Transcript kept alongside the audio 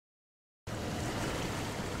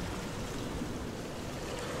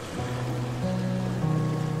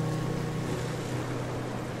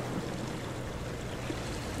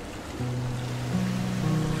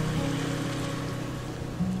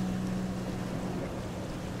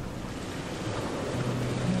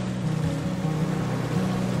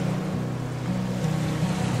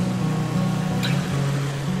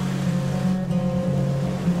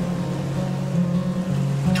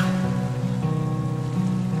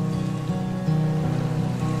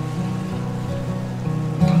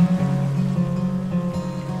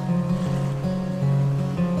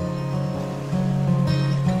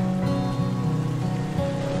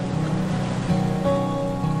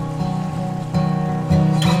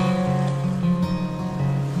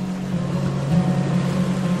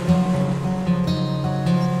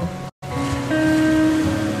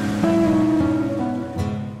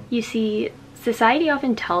You see, society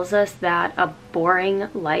often tells us that a boring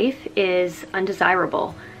life is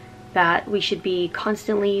undesirable, that we should be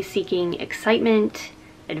constantly seeking excitement,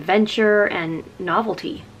 adventure, and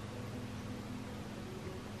novelty.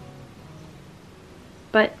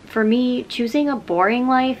 But for me, choosing a boring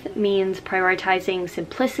life means prioritizing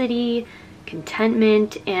simplicity,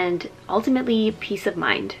 contentment, and ultimately peace of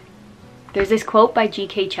mind. There's this quote by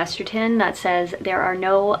G.K. Chesterton that says, "There are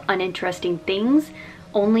no uninteresting things,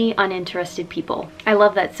 only uninterested people." I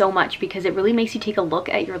love that so much because it really makes you take a look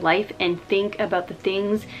at your life and think about the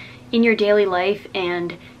things in your daily life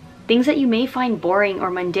and things that you may find boring or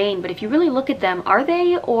mundane, but if you really look at them, are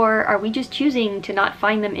they, or are we just choosing to not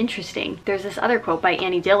find them interesting? There's this other quote by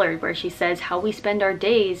Annie Dillard where she says, "How we spend our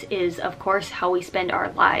days is, of course, how we spend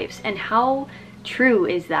our lives." And how true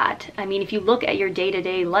is that? I mean, if you look at your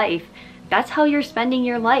day-to-day life, that's how you're spending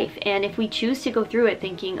your life. And if we choose to go through it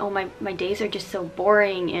thinking, oh, my days are just so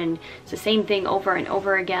boring and it's the same thing over and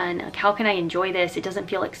over again, like, how can I enjoy this? It doesn't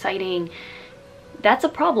feel exciting. That's a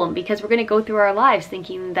problem, because we're going to go through our lives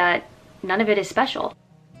thinking that none of it is special.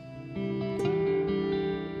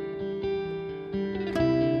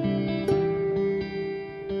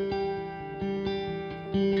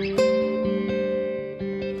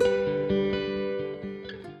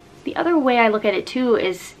 The other way I look at it too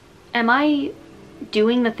is, am I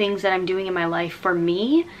doing the things that I'm doing in my life for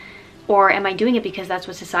me? Or am I doing it because that's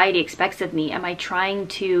what society expects of me? Am I trying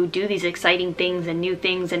to do these exciting things and new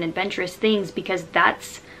things and adventurous things because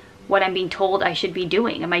that's what I'm being told I should be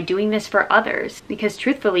doing? Am I doing this for others? Because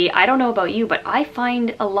truthfully, I don't know about you, but I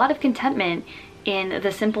find a lot of contentment in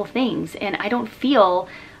the simple things, and I don't feel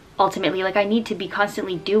ultimately like I need to be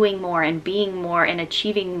constantly doing more and being more and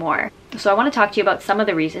achieving more. So I want to talk to you about some of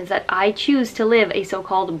the reasons that I choose to live a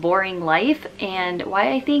so-called boring life and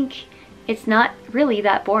why I think it's not really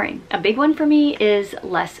that boring. A big one for me is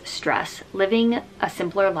less stress. Living a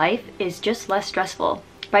simpler life is just less stressful.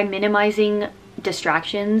 By minimizing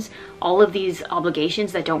distractions, all of these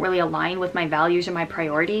obligations that don't really align with my values or my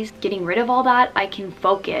priorities, getting rid of all that, I can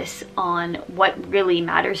focus on what really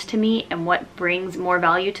matters to me and what brings more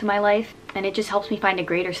value to my life, and it just helps me find a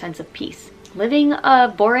greater sense of peace. Living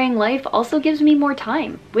a boring life also gives me more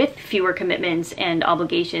time. With fewer commitments and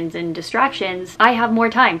obligations and distractions, I have more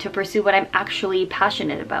time to pursue what I'm actually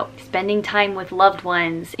passionate about. Spending time with loved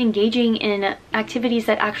ones, engaging in activities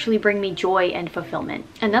that actually bring me joy and fulfillment.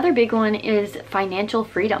 Another big one is financial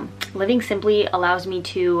freedom. Living simply allows me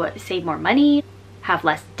to save more money, have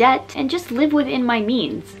less debt, and just live within my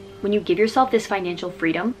means. When you give yourself this financial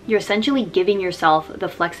freedom, you're essentially giving yourself the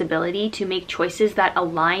flexibility to make choices that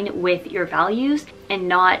align with your values and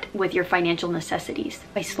not with your financial necessities.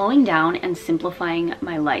 By slowing down and simplifying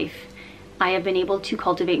my life, I have been able to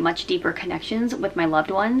cultivate much deeper connections with my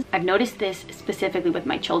loved ones. I've noticed this specifically with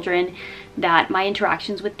my children, that my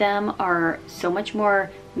interactions with them are so much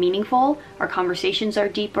more meaningful. Our conversations are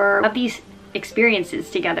deeper. I have these experiences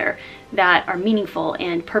together that are meaningful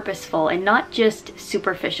and purposeful and not just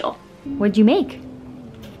superficial. What'd you make?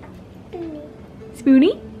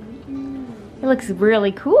 Spoonie? It looks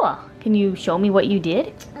really cool. Can you show me what you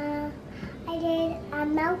did? I did a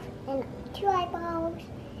mouth and 2 eyeballs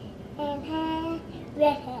and hair,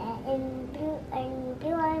 red hair, and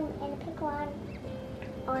blue one and a pink one,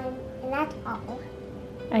 and that's all.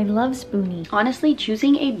 I love Spoonie. Honestly,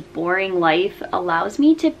 choosing a boring life allows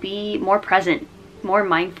me to be more present, more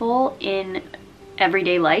mindful in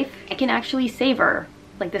everyday life. I can actually savor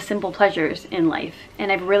like the simple pleasures in life,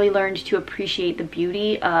 and I've really learned to appreciate the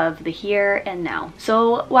beauty of the here and now.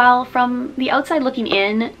 So while from the outside looking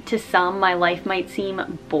in, to some my life might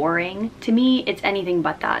seem boring, to me it's anything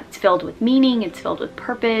but that. It's filled with meaning, it's filled with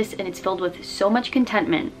purpose, and it's filled with so much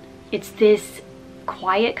contentment. It's this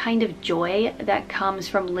quiet kind of joy that comes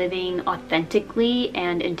from living authentically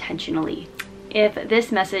and intentionally. If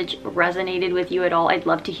this message resonated with you at all, I'd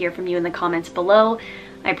love to hear from you in the comments below.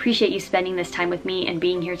 I appreciate you spending this time with me and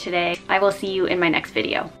being here today. I will see you in my next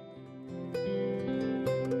video.